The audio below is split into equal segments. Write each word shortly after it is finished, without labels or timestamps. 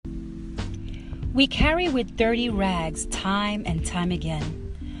We carry with dirty rags time and time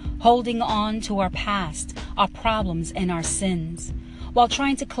again, holding on to our past, our problems, and our sins, while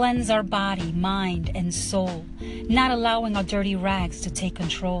trying to cleanse our body, mind, and soul, not allowing our dirty rags to take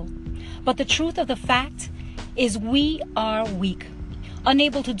control. But the truth of the fact is we are weak,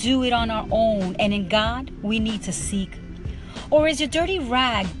 unable to do it on our own, and in God we need to seek. Or is your dirty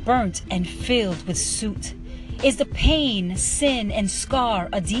rag burnt and filled with soot? Is the pain, sin, and scar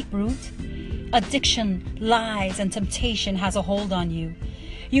a deep root? Addiction, lies, and temptation has a hold on you.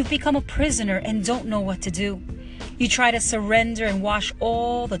 You've become a prisoner and don't know what to do. You try to surrender and wash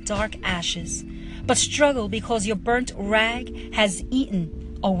all the dark ashes, but struggle because your burnt rag has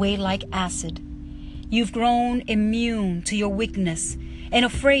eaten away like acid. You've grown immune to your weakness and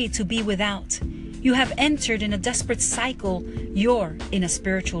afraid to be without. You have entered in a desperate cycle. You're in a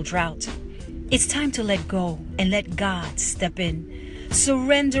spiritual drought. It's time to let go and let God step in.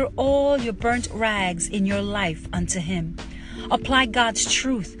 Surrender all your burnt rags in your life unto Him. Apply God's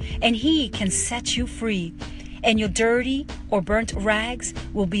truth and He can set you free. And your dirty or burnt rags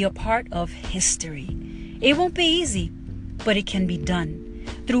will be a part of history. It won't be easy, but it can be done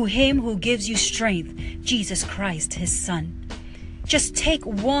through Him who gives you strength, Jesus Christ, His Son. Just take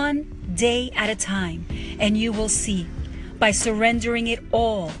one day at a time and you will see. By surrendering it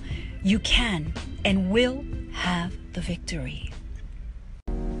all, you can and will have the victory.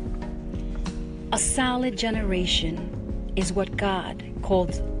 A solid generation is what God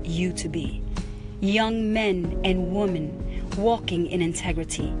called you to be. Young men and women walking in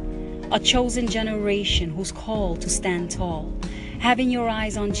integrity. A chosen generation who's called to stand tall, having your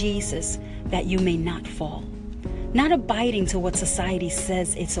eyes on Jesus that you may not fall. Not abiding to what society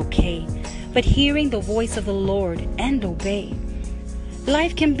says it's okay, but hearing the voice of the Lord and obey.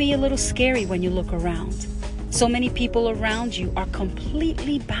 Life can be a little scary when you look around. So many people around you are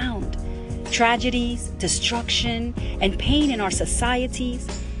completely bound. Tragedies, destruction, and pain in our societies,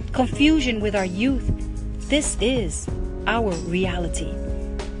 confusion with our youth. This is our reality.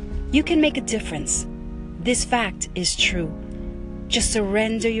 You can make a difference. This fact is true. Just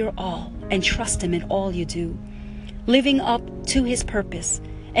surrender your all and trust Him in all you do, living up to His purpose,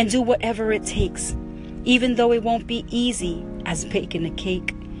 and do whatever it takes, even though it won't be easy as baking a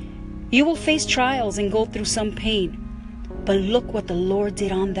cake. You will face trials and go through some pain, but look what the Lord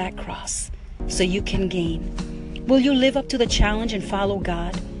did on that cross so you can gain. Will you live up to the challenge and follow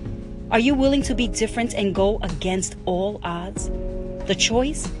God? Are you willing to be different and go against all odds? The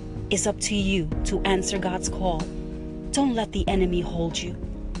choice is up to you to answer God's call. Don't let the enemy hold you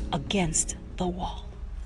against the wall.